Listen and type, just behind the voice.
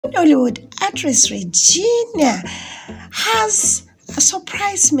Nollywood actress Regina has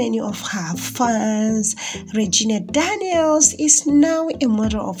surprised many of her fans. Regina Daniels is now a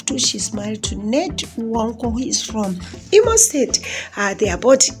mother of two. She's married to Ned Wonko, who is from Imo State. They are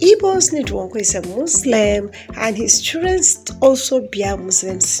both Igbos. Ned Wonko is a Muslim, and his children also bear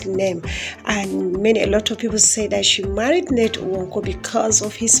Muslim's name. And a lot of people say that she married Ned Wonko because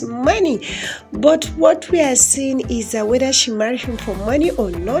of his money. But what we are seeing is that whether she married him for money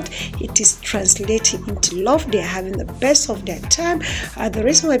or not, it is translating into love. They are having the best of their time. The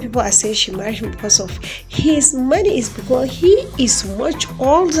reason why people are saying she married him because of his money is because he is much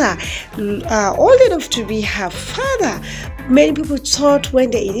older, old enough to be her father. Many people thought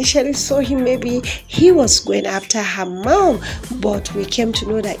when they initially saw him, maybe he was going after her mom, but we came to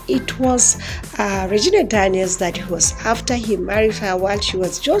know that it was Regina Daniels that he was after. He married her while she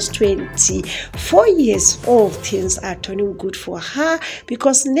was just 24 years old. Things are turning good for her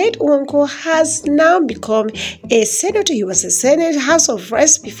because Ned Wonko has now become a senator. He was a Senate House of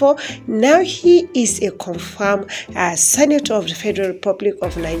Reps before. Now he is a confirmed senator of the Federal Republic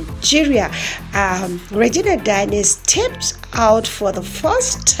of Nigeria. Regina Daniels stepped out for the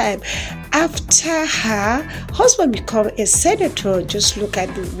first time after her husband became a senator. Just look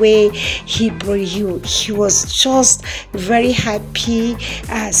at the way he brought you. He was just very happy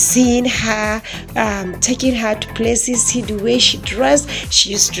seeing her, taking her to places. See the way she dressed.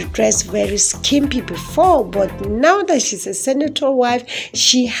 She used to dress very skimpy before, but now that she's a senator wife,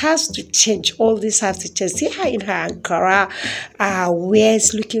 she has to change. All this has to change. See her in her Ankara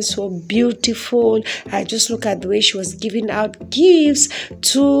wears, looking so beautiful. Just look at the way she was giving out gifts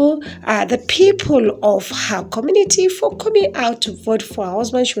to the people of her community for coming out to vote for her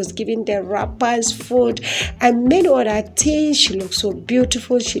husband. She was giving them wrappers, food, and many other things. She looks so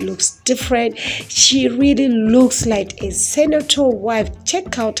beautiful. She looks different. She really looks like a senator wife.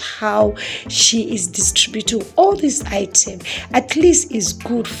 Check out how she is distributing all these items. At least it's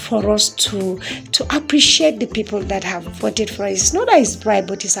good for us to appreciate the people that have voted for us. It's not that it's right,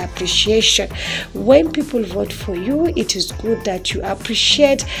 but it's appreciation. When people vote for you, it is good that you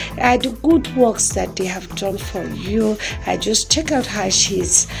appreciate the good works that they have done for you. Just check out how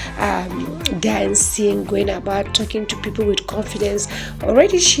she's dancing, going about, talking to people with confidence.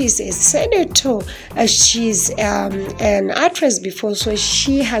 Already she's a senator. She's an actress before, so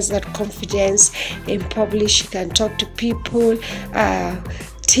she has that confidence in public. She can talk to people.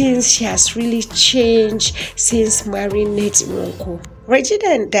 Things she has really changed since marrying Ned Wonko. Regina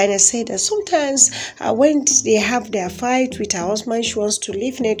and Dana said that sometimes when they have their fight with her husband, she wants to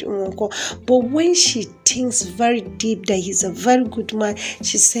leave Ned Wonko. But when she thinks very deep that he's a very good man,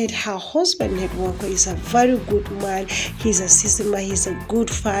 she said her husband Ned Wonko is a very good man. He's a system man. He's a good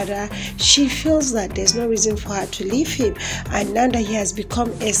father. She feels that there's no reason for her to leave him. And now that he has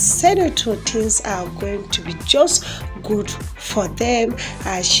become a senator, things are going to be just good for them.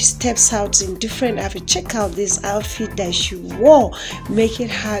 She steps out in different outfit. Check out this outfit that she wore, making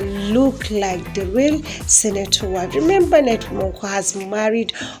her look like the real senator wife. Remember, Ned Wonko has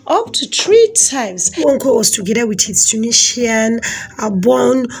married up to 3 times. Wonko was together with his Tunisian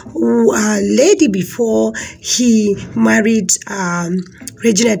born lady before he married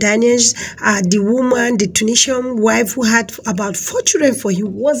Regina Daniels, the woman, the Tunisian wife who had about 4 children for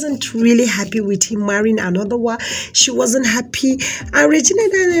him, wasn't really happy with him marrying another one. She wasn't happy. And Regina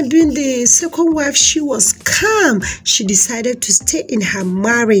Daniels, being the second wife, she was calm. She decided to stay in her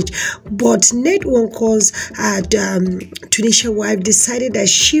marriage. But Ned Wonko's Tunisian wife decided that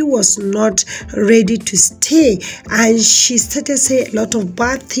she was not ready to stay. And she started saying a lot of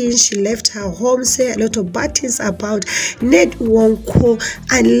bad things. She left her home, saying a lot of bad things about Ned Wonko,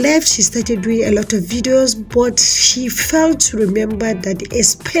 and left. She started doing a lot of videos, but she failed to remember that the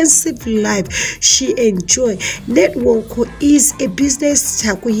expensive life she enjoyed. Ned Wonko is a business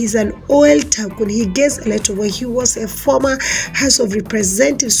tycoon. He's an oil tycoon. He gets a lot of work. He was a former House of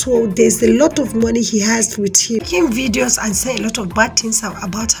Representative, so there's a lot of money he has with him. Making videos and saying a lot of bad things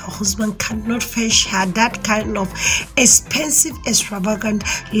about her husband cannot fetch her that kind of expensive, extravagant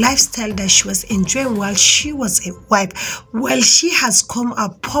lifestyle that she was enjoying while she was a wife. Well, she has come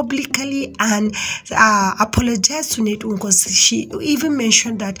up publicly and apologized to Ned Wonko. She even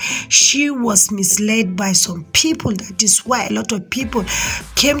mentioned that she was misled by some people. That is why a lot of people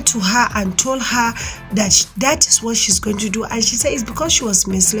came to her and told her that that is what she's going to do. And she said it's because she was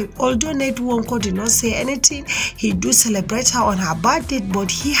misled. Although Ned Wonko did not say anything, he do celebrate her on her birthday,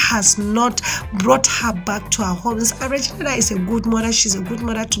 but he has not brought her back to her homes. And Regina is a good mother. She's a good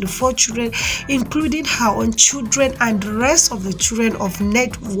mother to the 4 children, including her own children and the rest of the children of of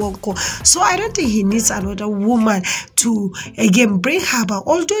network. So I don't think he needs another woman to again bring her back.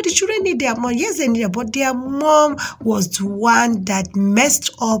 Although the children need their mom, yes, they need her, but their mom was the one that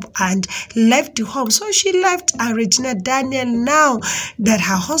messed up and left the home. So she left. And Regina Daniel, now that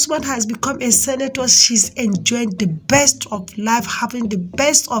her husband has become a senator, she's enjoying the best of life, having the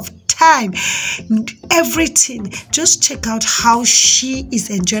best of time, everything. Just check out how she is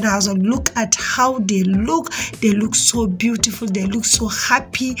enjoying her husband. Look at how they look so beautiful, they look so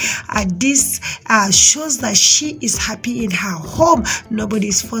happy. This shows that she is happy in her home. Nobody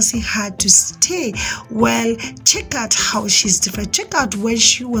is forcing her to stay. Well, check out how she's different. Check out when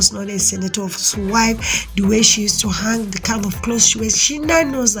she was not a senator's wife, the way she used to hang, the kind of clothes she wears. She now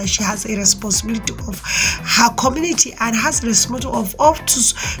knows that she has a responsibility of her community and has a responsibility of up to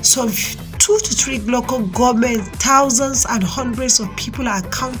some 2 to 3 local governments. Thousands and hundreds of people are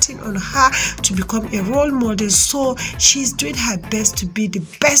counting on her to become a role model. So she's doing her best to be the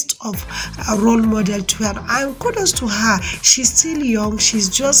best of a role model to her. And kudos to her. She's still young. She's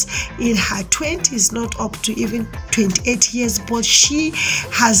just in her 20s, not up to even 28 years, but she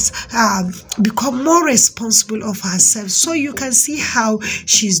has become more responsible of herself. So you can see how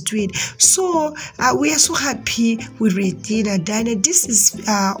she's doing. So we are so happy with Regina Daniel. This is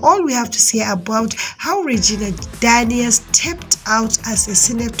all we have to say about how Regina Daniel stepped out as a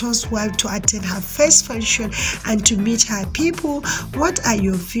senator's wife to attend her first function and to meet her people. What are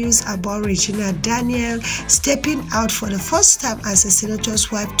your views about Regina Daniel stepping out for the first time as a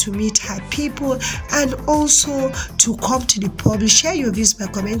senator's wife to meet her people and also to come to the public? Share your views by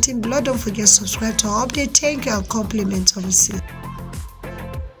commenting below. Don't forget to subscribe to our update. Thank you and compliments, obviously.